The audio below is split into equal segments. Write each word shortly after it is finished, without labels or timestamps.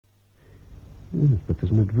Yes, but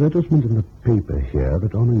there's an advertisement in the paper here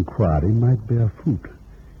that on inquiry might bear fruit.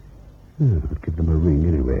 I'll give them a ring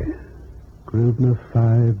anyway. Grosvenor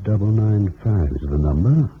 5995 is the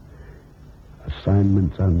number.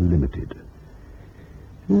 Assignments unlimited.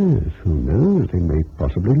 Yes, who knows? They may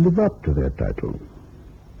possibly live up to their title.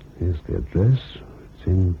 Here's the address. It's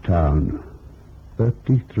in town.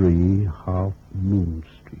 33 Half Moon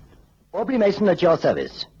Street. Aubrey Mason at your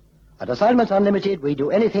service. At Assignments Unlimited, we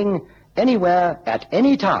do anything, anywhere, at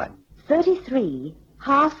any time. 33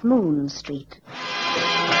 Half Moon Street.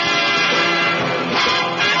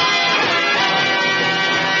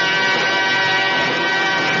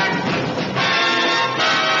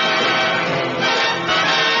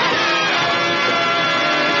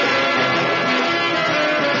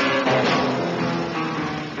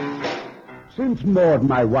 Since Maud,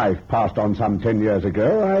 my wife, passed on some 10 years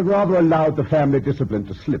ago, I've rather allowed the family discipline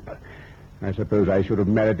to slip. I suppose I should have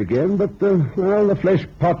married again, but, the flesh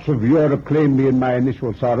pots of Europe claimed me in my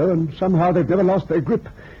initial sorrow, and somehow they've never lost their grip.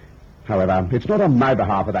 However, it's not on my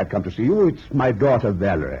behalf that I've come to see you. It's my daughter,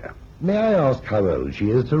 Valerie. May I ask how old she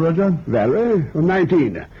is, Sir Roger? Valerie?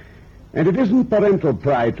 19. And it isn't parental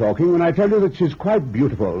pride talking when I tell you that she's quite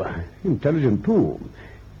beautiful. Intelligent, too.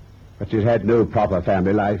 But she's had no proper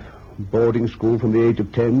family life. Boarding school from the age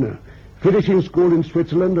of 10, finishing school in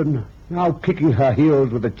Switzerland, and now kicking her heels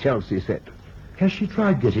with the Chelsea set. Has she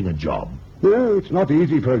tried getting a job? No, it's not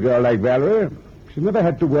easy for a girl like Valerie. She's never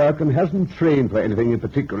had to work and hasn't trained for anything in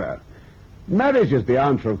particular. Marriage is the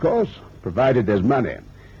answer, of course, provided there's money.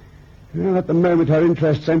 Well, at the moment, her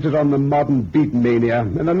interest centers on the modern beat mania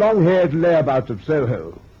and the long-haired layabouts of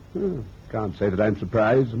Soho. Can't say that I'm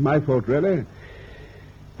surprised. My fault, really.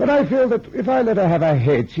 But I feel that if I let her have her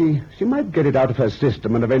head, she might get it out of her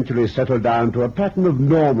system and eventually settle down to a pattern of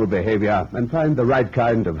normal behavior and find the right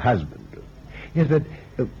kind of husband. Yes, but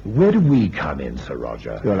where do we come in, Sir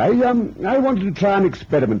Roger? Well, I wanted to try an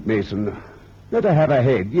experiment, Mason. Let her have her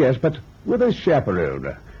head, yes, but with a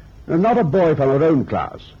chaperone. Not a boy from her own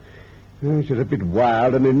class. She's a bit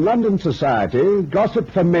wild, and in London society, gossip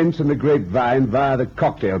ferments in the grapevine via the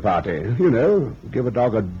cocktail party. You know, give a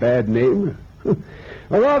dog a bad name.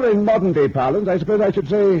 Or rather, in modern-day parlance, I suppose I should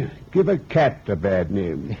say, give a cat a bad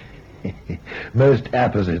name. Most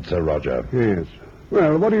apposite, Sir Roger. Yes.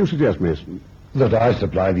 Well, what do you suggest, Mason? That I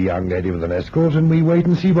supply the young lady with an escort and we wait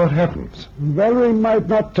and see what happens. Valerie might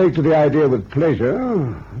not take to the idea with pleasure.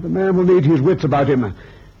 The man will need his wits about him. I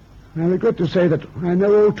regret to say that I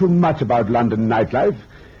know all too much about London nightlife,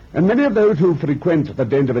 and many of those who frequent the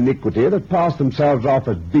dens of iniquity that pass themselves off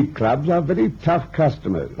as big clubs are very tough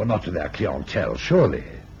customers. Well, not to their clientele, surely.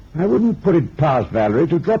 I wouldn't put it past Valerie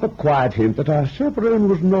to drop a quiet hint that our chaperone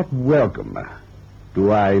was not welcome.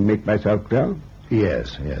 Do I make myself clear?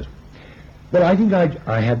 Yes. Well, I think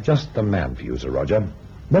I have just the man for you, Sir Roger.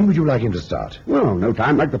 When would you like him to start? Well, no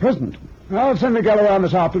time like the present. I'll send Miguel around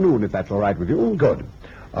this afternoon, if that's all right with you. Good.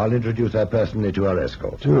 I'll introduce her personally to our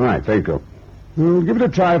escort. All right, thank you. We'll give it a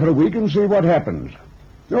try for a week and see what happens.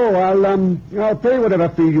 Oh, I'll pay whatever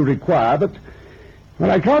fee you require, but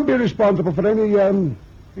I can't be responsible for any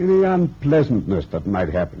unpleasantness that might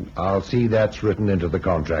happen. I'll see that's written into the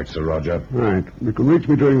contract, Sir Roger. Right. You can reach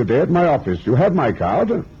me during the day at my office. You have my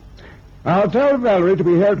card. I'll tell Valerie to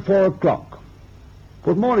be here at 4 o'clock.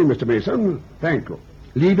 Good morning, Mr. Mason. Thank you.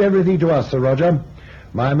 Leave everything to us, Sir Roger.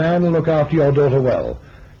 My man will look after your daughter well.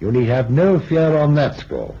 You need have no fear on that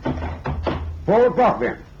score. 4 o'clock,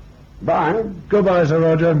 then. Bye. Goodbye, Sir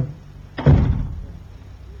Roger.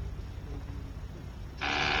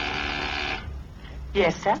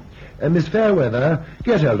 Yes, sir? Miss Fairweather,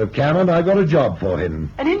 get hold of Cannon. I got a job for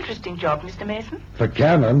him. An interesting job, Mr. Mason. For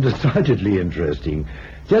Cannon, decidedly interesting.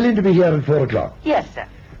 Tell him to be here at 4 o'clock. Yes, sir.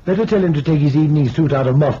 Better tell him to take his evening suit out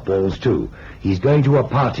of mothballs, too. He's going to a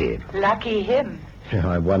party. Lucky him.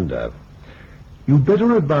 I wonder. You'd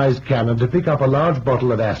better advise Cannon to pick up a large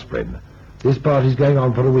bottle of aspirin. This party's going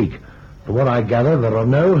on for a week. From what I gather, there are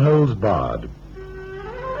no holds barred.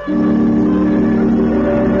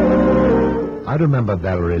 I remember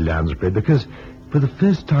Valerie Lansbury because, for the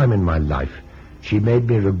first time in my life, she made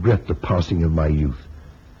me regret the passing of my youth.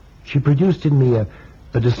 She produced in me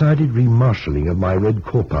a decided remarshalling of my red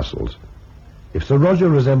corpuscles. If Sir Roger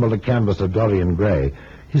resembled a canvas of Dorian Gray,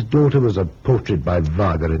 his daughter was a portrait by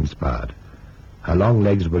Wagner inspired. Her long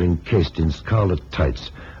legs were encased in scarlet tights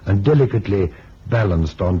and delicately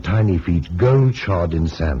balanced on tiny feet, gold-shod in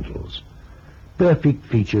sandals. Perfect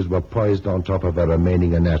features were poised on top of her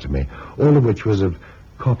remaining anatomy, all of which was of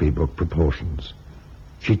copybook proportions.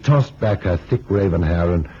 She tossed back her thick raven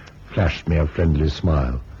hair and flashed me a friendly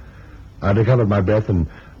smile. I recovered my breath and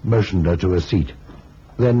motioned her to a seat.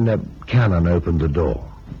 Then Cannon opened the door.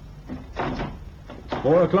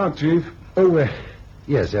 4 o'clock, Chief. Oh,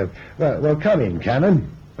 yes. Well, come in, Cannon.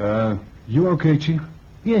 You okay, Chief?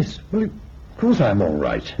 Yes. Well, of course I'm all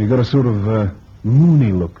right. You got a sort of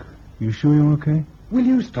moony look. You sure you're okay? Will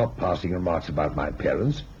you stop passing remarks about my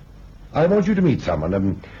appearance? I want you to meet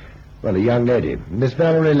someone. A young lady, Miss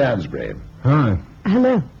Valerie Lansbury. Hi.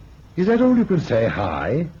 Hello. Is that all you can say?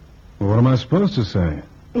 Hi? Well, what am I supposed to say?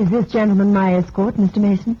 Is this gentleman my escort, Mr.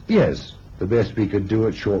 Mason? Yes. The best we could do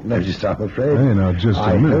at short notice, I'm afraid. Hey, now, just a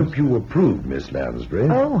I minute. hope you approve, Miss Lansbury.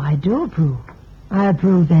 Oh, I do approve. I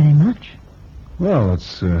approve very much. Well,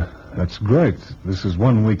 that's great. This is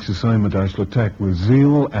 1 week's assignment I shall attack with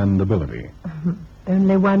zeal and ability.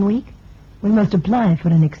 Only 1 week? We must apply for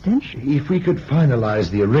an extension. If we could finalize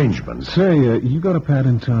the arrangements. Say, you got a pad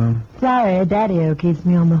in town? Sorry, Daddy-O keeps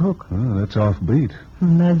me on the hook. Oh, that's offbeat.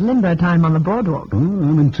 There's limbo time on the boardwalk. Oh,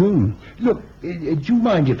 I'm in tune. Look, do you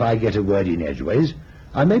mind if I get a word in edgeways?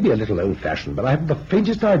 I may be a little old-fashioned, but I haven't the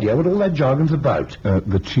faintest idea what all that jargon's about.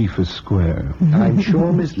 The chief is square. I'm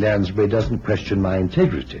sure Miss Lansbury doesn't question my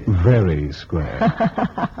integrity. Very square.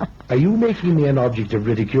 Are you making me an object of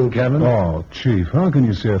ridicule, Cannon? Oh, Chief, how can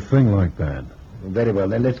you say a thing like that? Very well,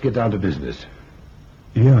 then let's get down to business.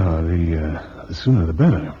 Yeah, the sooner the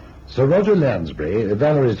better. Sir Roger Lansbury,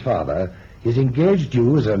 Valerie's father, has engaged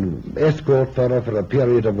you as an escort for her for a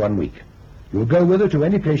period of 1 week. You'll go with her to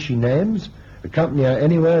any place she names, accompany her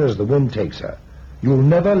anywhere as the wind takes her. You'll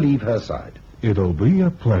never leave her side. It'll be a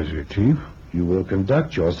pleasure, Chief. You will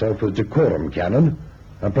conduct yourself with decorum, Cannon,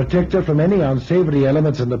 and protect her from any unsavory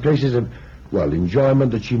elements in the places of,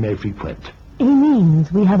 enjoyment that she may frequent. He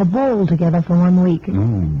means we have a ball together for 1 week.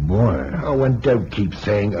 Oh, boy. Oh, and don't keep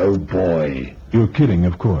saying, oh, boy. You're kidding,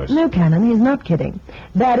 of course. No, Cannon, he's not kidding.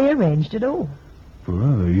 Daddy arranged it all.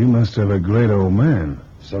 Brother, you must have a great old man.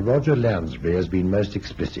 Sir Roger Lansbury has been most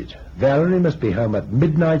explicit. Valerie must be home at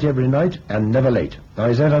midnight every night and never late. Now,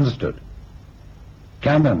 is that understood?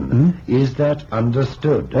 Cannon, is that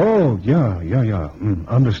understood? Oh, yeah.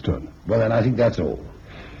 Understood. Well, then I think that's all.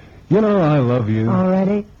 You know, I love you.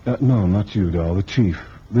 Already? No, not you, doll, the chief.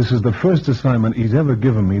 This is the first assignment he's ever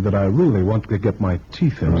given me that I really want to get my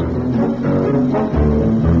teeth into.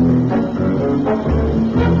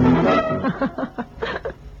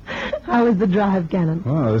 How was the drive, Cannon?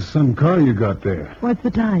 Oh, there's some car you got there. What's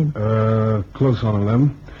the time? Close on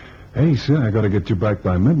 11. Hey, sir, I gotta get you back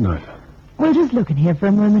by midnight. We'll just look in here for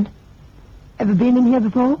a moment. Ever been in here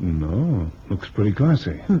before? No, looks pretty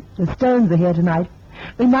classy. The Stones are here tonight.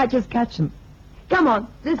 We might just catch them. Come on,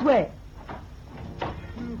 this way.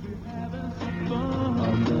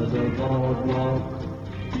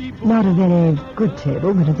 Not a very good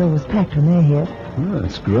table, but it's always packed when they're here. Oh,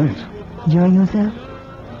 that's great. Enjoying yourself?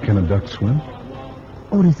 Can a duck swim?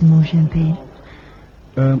 Order some more champagne.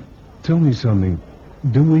 Tell me something.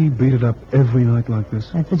 Do we beat it up every night like this?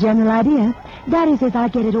 That's the general idea. Daddy says I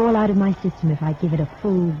get it all out of my system if I give it a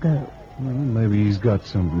full go. Well, maybe he's got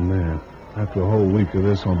something there. After a whole week of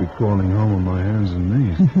this, I'll be crawling home on my hands and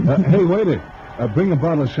knees. Hey, waiter. Bring a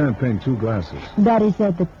bottle of champagne, 2 glasses. Daddy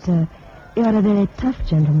said that you're a very tough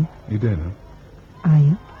gentleman. You did, huh? Are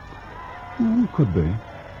you? Well, could be.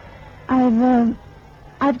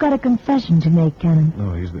 I've got a confession to make, Cannon.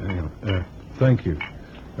 Oh, he's there. Hang on. Thank you.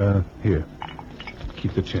 Here.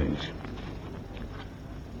 Keep the change.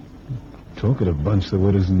 Talkative bunch, the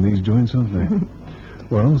waiters in these joints, aren't they?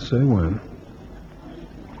 Well, say when.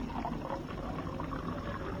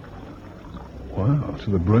 Wow, to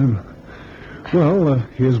the brim. Well,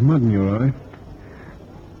 here's mud in your eye.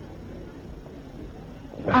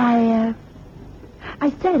 I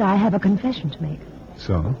said I have a confession to make.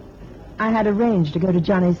 So? I had arranged to go to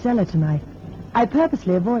Johnny's cellar tonight. I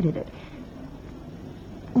purposely avoided it.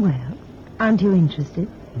 Well, aren't you interested?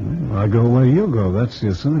 Well, I go where you go. That's the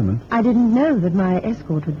assignment. I didn't know that my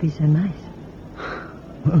escort would be so nice.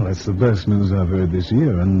 Well, that's the best news I've heard this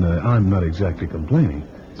year, and I'm not exactly complaining.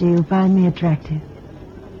 Do you find me attractive?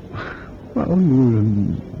 Well,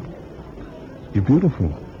 you're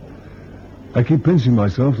beautiful. I keep pinching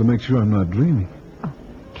myself to make sure I'm not dreaming. Oh,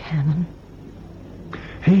 Cannon.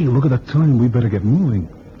 Hey, look at the time. We better get moving.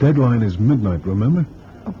 Deadline is midnight, remember?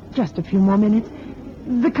 Oh, just a few more minutes.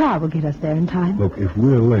 The car will get us there in time. Look, if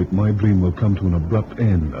we're late, my dream will come to an abrupt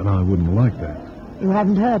end, and I wouldn't like that. You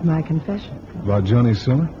haven't heard my confession. About Johnny's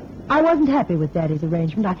cellar? I wasn't happy with Daddy's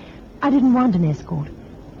arrangement. I didn't want an escort.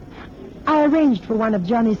 I arranged for one of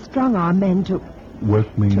Johnny's strong-arm men to...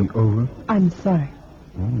 Work me over? I'm sorry.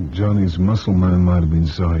 Well, Johnny's muscle man might have been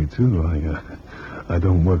sorry, too. I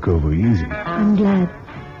don't work over easy. I'm glad.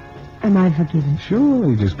 Am I forgiven? Sure,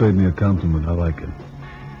 he just paid me a compliment. I like it.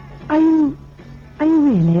 Are Are you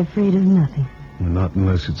really afraid of nothing? Not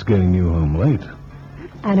unless it's getting you home late.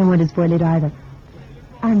 I don't want to spoil it either.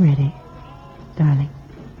 I'm ready, darling.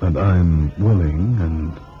 And I'm willing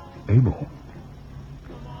and able.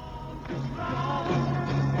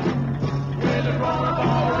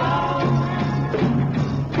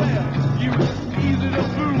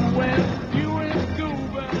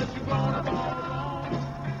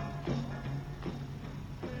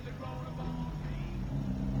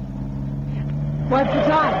 What's the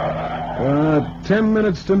time? 10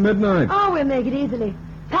 minutes to midnight. Oh, we'll make it easily.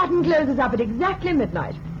 Patton closes up at exactly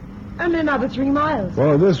midnight. Only another 3 miles.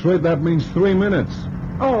 Well, at this rate, that means 3 minutes.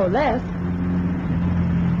 Or less.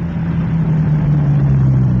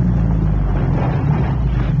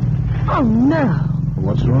 Oh, no.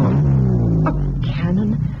 What's wrong? Oh,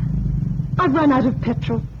 Cannon. I've run out of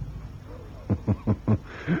petrol.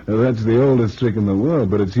 That's the oldest trick in the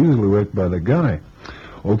world, but it's usually worked by the guy.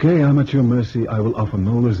 Okay, I'm at your mercy. I will offer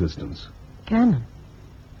no resistance. Cannon,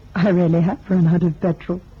 I really have run out of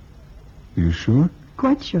petrol. You sure?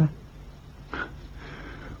 Quite sure.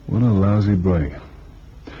 What a lousy break.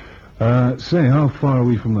 Say, how far are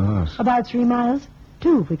we from the house? About 3 miles.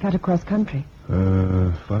 2 if we cut across country.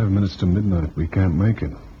 5 minutes to midnight. We can't make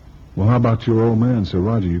it. Well, how about your old man, Sir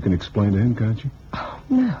Roger? You can explain to him, can't you? Oh,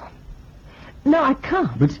 no. No, I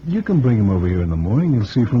can't. But you can bring him over here in the morning. He'll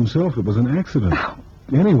see for himself it was an accident. Oh.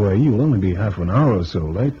 Anyway, you'll only be half an hour or so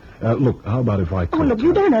late. Look, how about if I... Oh, look,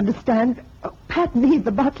 you don't understand. Oh, Patton, he's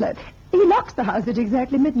the butler. He locks the house at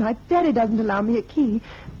exactly midnight. Daddy doesn't allow me a key.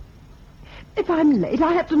 If I'm late,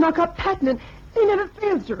 I have to knock up Patton, and he never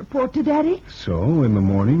fails to report to Daddy. So, in the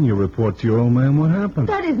morning, you report to your old man what happened.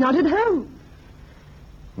 Daddy's not at home.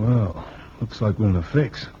 Well, looks like we're in a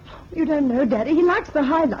fix. You don't know, Daddy. He likes the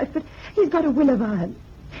high life, but he's got a will of iron.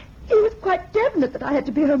 He was quite definite that I had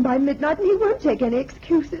to be home by midnight, and he won't take any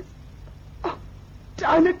excuses. Oh,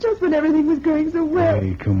 darn it, just when everything was going so well.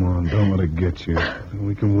 Hey, come on, don't let it get you.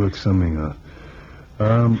 We can work something out.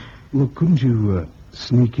 Look, couldn't you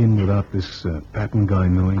sneak in without this Patton guy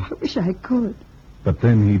knowing? I wish I could. But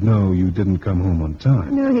then he'd know you didn't come home on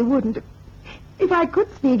time. No, he wouldn't. If I could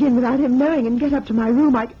sneak in without him knowing and get up to my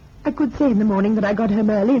room, I could say in the morning that I got home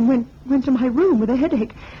early and went to my room with a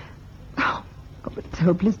headache. Oh, but it's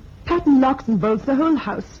hopeless. Patton locks and bolts the whole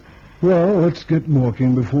house. Well, let's get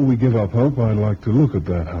walking. Before we give up hope, I'd like to look at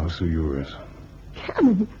that house of yours.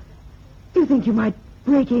 Cannon, you think you might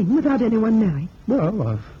break in without anyone knowing? Well,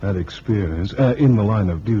 I've had experience. In the line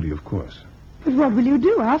of duty, of course. But what will you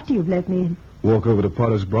do after you've let me in? Walk over to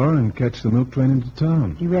Potter's Bar and catch the milk train into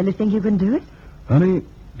town. Do you really think you can do it? Honey,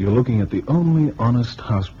 you're looking at the only honest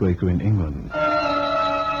housebreaker in England.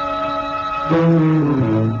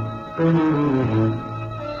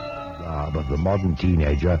 But the modern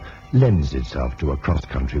teenager lends itself to a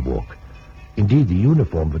cross-country walk. Indeed, the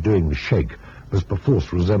uniform for doing the shake must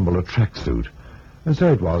perforce resemble a tracksuit. And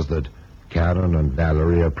so it was that Cannon and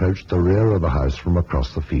Valerie approached the rear of the house from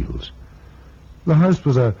across the fields. The house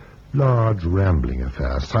was a large, rambling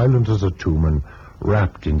affair, silent as a tomb and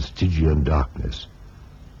wrapped in Stygian darkness.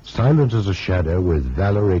 Silent as a shadow, with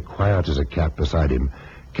Valerie quiet as a cat beside him,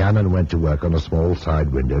 Cannon went to work on a small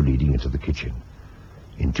side window leading into the kitchen.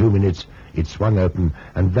 In 2 minutes, it swung open,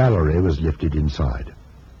 and Valerie was lifted inside.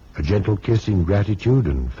 A gentle kiss in gratitude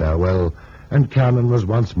and farewell, and Cannon was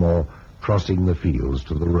once more crossing the fields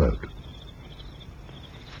to the road.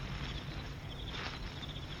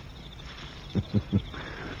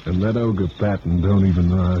 And that ogre Patton don't even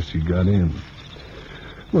know how she got in.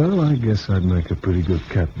 Well, I guess I'd make a pretty good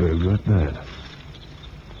cat burglar at that.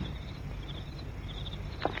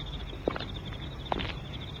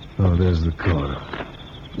 Oh, there's the car.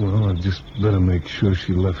 Well, I'd just better make sure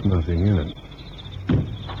she left nothing in it.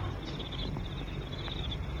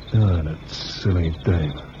 Ah, that silly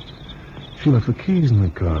dame. She left the keys in the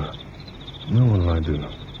car. Now what'll I do?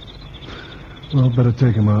 Well, better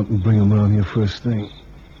take him out and bring him around here first thing.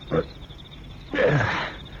 But,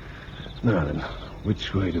 now then,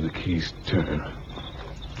 which way do the keys turn?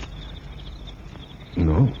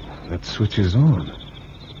 No, that switch is on.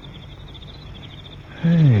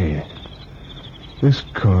 Hey, this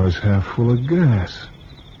car's half full of gas.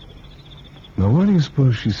 Now, why do you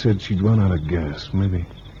suppose she said she'd run out of gas? Maybe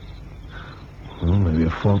a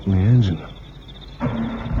fault in the engine.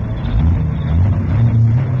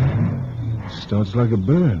 Starts like a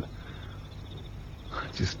bird. I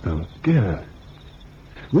just don't get it.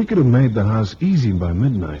 We could have made the house easy by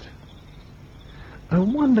midnight. I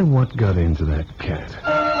wonder what got into that cat.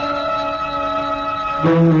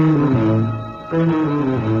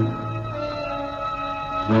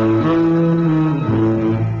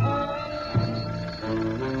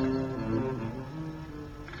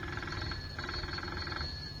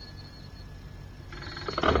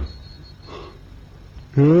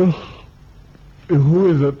 Yeah?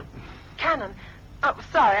 Who is it? Cannon. Oh,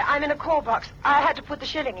 sorry, I'm in a call box. I had to put the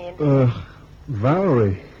shilling in.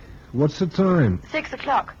 Valerie. What's the time? 6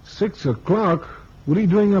 o'clock. 6 o'clock? What are you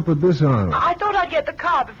doing up at this hour? I thought I'd get the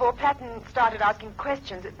car before Patton started asking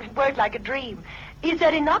questions. It worked like a dream. He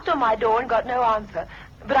said he knocked on my door and got no answer.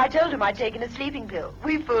 But I told him I'd taken a sleeping pill.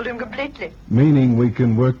 We fooled him completely. Meaning we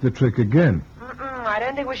can work the trick again. I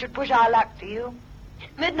don't think we should push our luck, do you?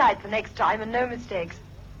 Midnight's the next time and no mistakes.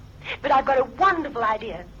 But I've got a wonderful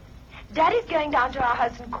idea. Daddy's going down to our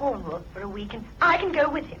house in Cornwall for a week, and I can go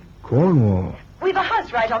with him. Cornwall? We've a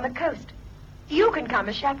house right on the coast. You can come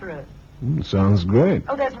as chaperone. Sounds great.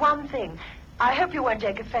 Oh, there's one thing. I hope you won't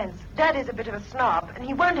take offense. Daddy's a bit of a snob, and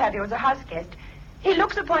he won't have you as a house guest. He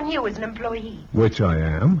looks upon you as an employee. Which I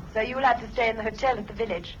am. So you'll have to stay in the hotel at the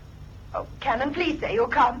village. Oh, Cannon, please say you'll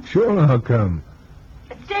come. Sure, I'll come.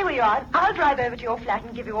 Stay where you are. I'll drive over to your flat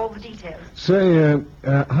and give you all the details. Say,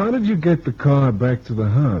 how did you get the car back to the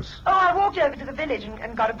house? Oh, I walked over to the village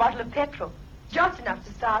and got a bottle of petrol. Just enough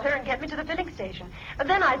to start her and get me to the filling station. And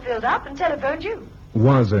then I filled up and telephoned you.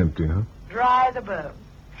 Was empty, huh? Dry as a bone.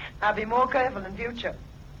 I'll be more careful in future.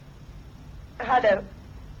 Hello.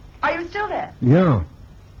 Are you still there? Yeah.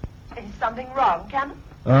 Is something wrong, Cannon?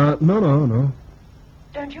 No.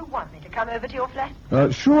 Don't you want me to come over to your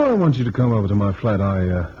flat? Sure, I want you to come over to my flat.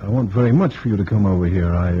 I want very much for you to come over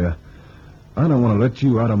here. I don't want to let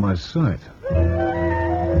you out of my sight.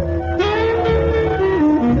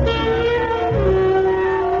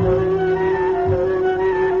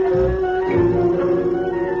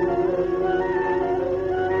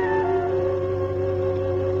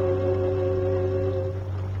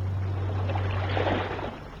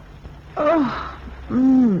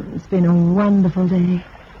 It's been a wonderful day.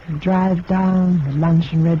 The drive down, the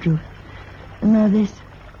lunch in Red Roof. And now this.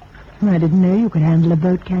 I didn't know you could handle a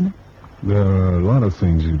boat, Cannon. There are a lot of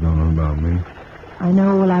things you don't know about me. I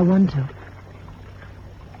know all I want to.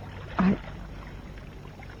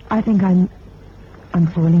 I think I'm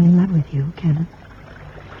falling in love with you, Cannon.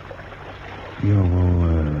 Yeah,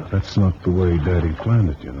 well, that's not the way Daddy planned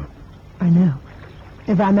it, you know. I know.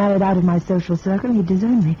 If I married out of my social circle, he'd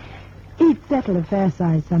disown me. He'd settle a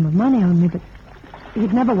fair-sized sum of money on me, but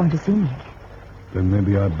he'd never want to see me. Then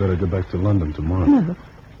maybe I'd better go back to London tomorrow. No.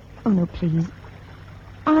 Oh, no, please.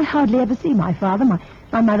 I hardly ever see my father.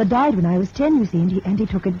 My mother died when I was 10, you see, and he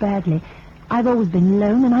took it badly. I've always been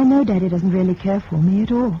alone, and I know Daddy doesn't really care for me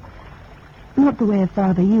at all. Not the way a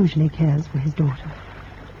father usually cares for his daughter.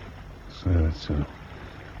 So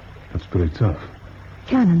that's pretty tough.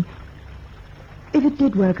 Cannon, if it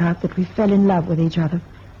did work out that we fell in love with each other...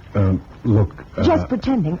 Look... Just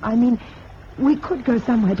pretending. I mean, we could go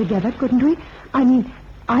somewhere together, couldn't we? I mean,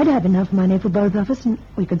 I'd have enough money for both of us, and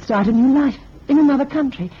we could start a new life in another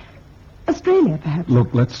country. Australia, perhaps.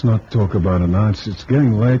 Look, let's not talk about it now. It's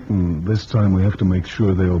getting late, and this time we have to make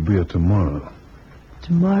sure they'll be here tomorrow.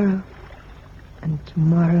 Tomorrow, and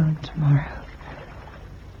tomorrow, and tomorrow.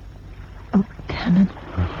 Oh, Cannon.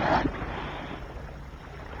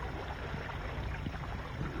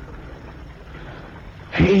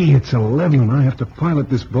 Hey, it's 11. I have to pilot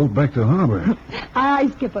this boat back to harbor. Aye,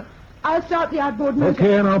 Skipper. I'll start the outboard motor.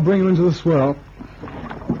 Okay, and I'll bring him into the swell.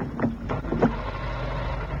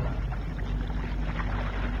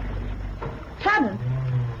 Cannon.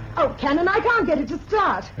 Oh, Cannon, I can't get it to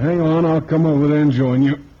start. Hang on, I'll come over there and join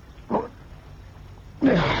you.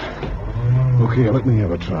 Okay, let me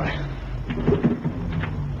have a try.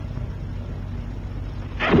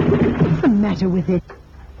 What's the matter with it?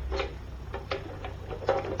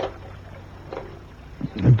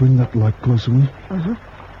 And bring that light closer to me. Uh-huh.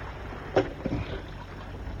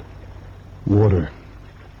 Water.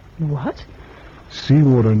 What?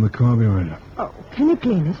 Seawater in the carburetor. Oh, can you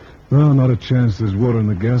clean it? No, not a chance. There's water in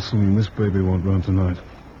the gasoline. This baby won't run tonight.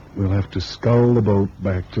 We'll have to scull the boat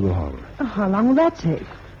back to the harbor. Oh, how long will that take?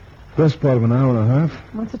 Best part of an hour and a half.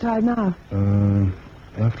 What's the time now?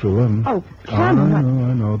 After 11. Oh, Cannon.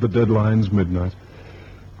 I know. The deadline's midnight.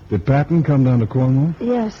 Did Patton come down to Cornwall?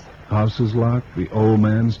 Yes. House is locked. The old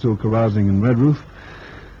man still carousing in Red Roof.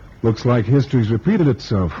 Looks like history's repeated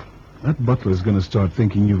itself. That butler's going to start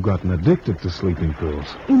thinking you've gotten addicted to sleeping pills.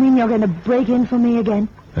 You mean you're going to break in for me again?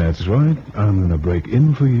 That's right. I'm going to break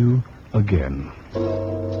in for you again.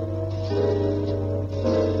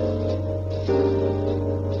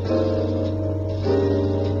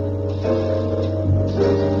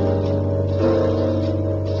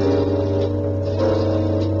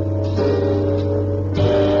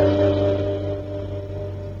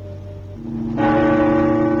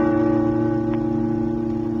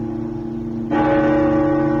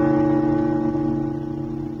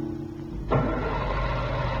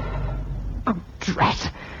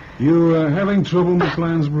 You having trouble, Miss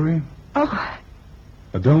Lansbury? Oh,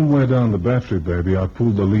 Don't wear down the battery, baby. I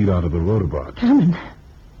pulled the lead out of the rotor box. Canon.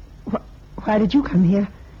 Why did you come here?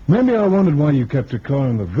 Maybe I wondered why you kept your car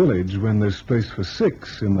in the village when there's space for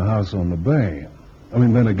 6 in the house on the bay. I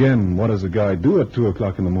mean, then again, what does a guy do at 2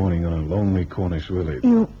 o'clock in the morning in a lonely Cornish village?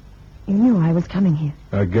 You knew I was coming here.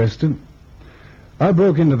 I guessed it. I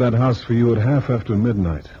broke into that house for you at half after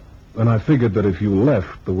midnight, and I figured that if you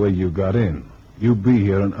left the way you got in, you'd be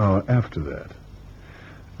here an hour after that.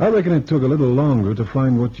 I reckon it took a little longer to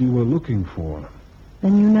find what you were looking for.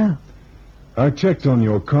 Then you know. I checked on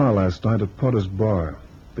your car last night at Potter's Bar.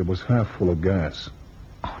 It was half full of gas.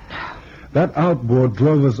 Oh, no. That outboard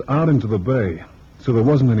drove us out into the bay, so there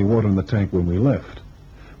wasn't any water in the tank when we left.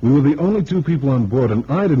 We were the only 2 people on board, and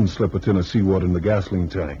I didn't slip a tin of seawater in the gasoline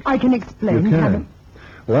tank. I can explain, You can. Canon.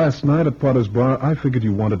 Last night at Potter's Bar, I figured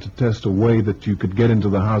you wanted to test a way that you could get into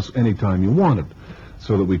the house anytime you wanted,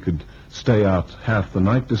 so that we could stay out half the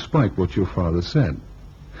night despite what your father said.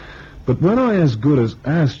 But when I as good as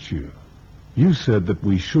asked you, you said that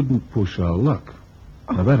we shouldn't push our luck.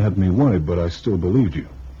 Now, that had me worried, but I still believed you.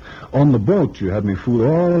 On the boat, you had me fooled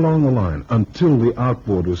all along the line until the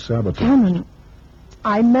outboard was sabotaged. Canon,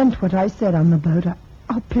 I meant what I said on the boat.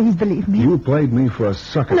 Oh, please believe me. You played me for a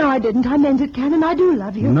sucker. No, I didn't. I meant it, Canon. I do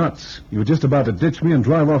love you. Nuts. You were just about to ditch me and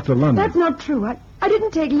drive off to London. That's not true. I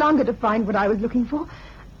didn't take longer to find what I was looking for.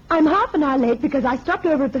 I'm half an hour late because I stopped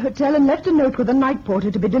over at the hotel and left a note with a night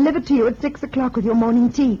porter to be delivered to you at 6 o'clock with your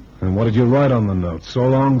morning tea. And what did you write on the note? So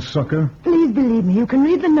long, sucker? Please believe me. You can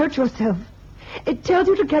read the note yourself. It tells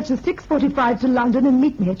you to catch the 6:45 to London and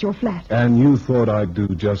meet me at your flat. And you thought I'd do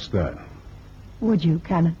just that. Would you,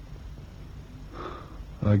 Canon?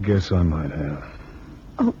 I guess I might have.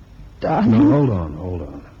 Oh, darling. No, hold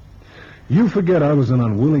on. You forget I was an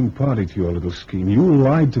unwilling party to your little scheme. You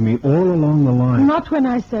lied to me all along the line. Not when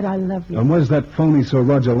I said I love you. And where's that phony Sir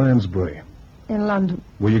Roger Lansbury? In London.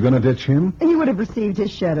 Were you going to ditch him? You would have received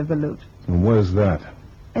his share of the loot. And where's that?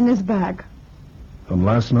 In his bag. From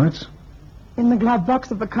last night's? In the glove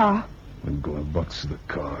box of the car. The glove box of the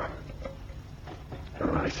car. All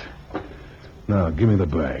right. Now, give me the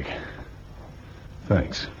bag.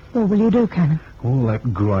 Thanks. What will you do, Canon? All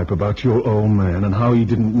that gripe about your old man and how he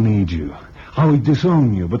didn't need you. How he'd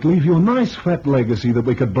disown you, but leave you a nice fat legacy that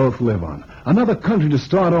we could both live on. Another country to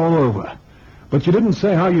start all over. But you didn't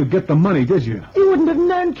say how you'd get the money, did you? You wouldn't have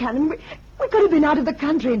known, Canon. We could have been out of the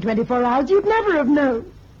country in 24 hours. You'd never have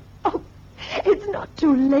known. Oh, it's not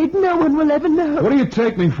too late. No one will ever know. What do you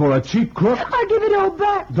take me for, a cheap crook? I'll give it all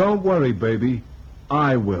back. Don't worry, baby.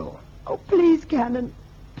 I will. Oh, please, Canon.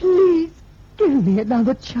 Please. Give me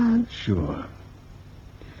another chance. Sure.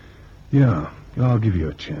 Yeah, I'll give you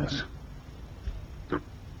a chance.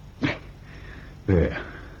 There.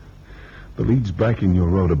 The lead's back in your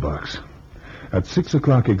rotor box. At 6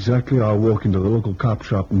 o'clock exactly, I'll walk into the local cop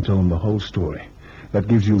shop and tell them the whole story. That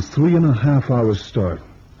gives you 3.5 hours start.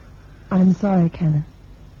 I'm sorry, Canon.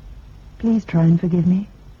 Please try and forgive me.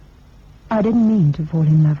 I didn't mean to fall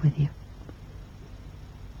in love with you.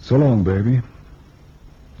 So long, baby.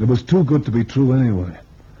 It was too good to be true anyway.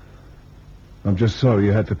 I'm just sorry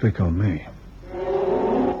you had to pick on me.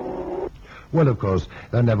 Well, of course,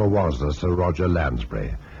 there never was a Sir Roger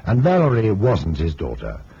Lansbury, and Valerie wasn't his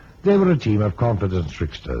daughter. They were a team of confident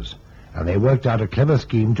tricksters, and they worked out a clever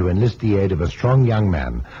scheme to enlist the aid of a strong young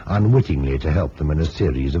man, unwittingly to help them in a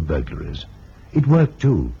series of burglaries. It worked,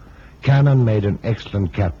 too. Cannon made an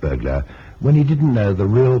excellent cat burglar when he didn't know the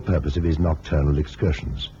real purpose of his nocturnal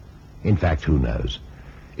excursions. In fact, who knows?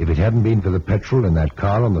 If it hadn't been for the petrol in that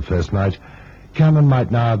car on the first night, Cannon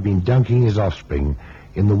might now have been dunking his offspring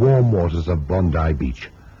in the warm waters of Bondi Beach,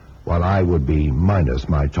 while I would be minus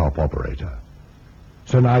my top operator.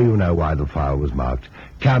 So now you know why the file was marked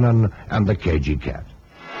Cannon and the Cagey Cat.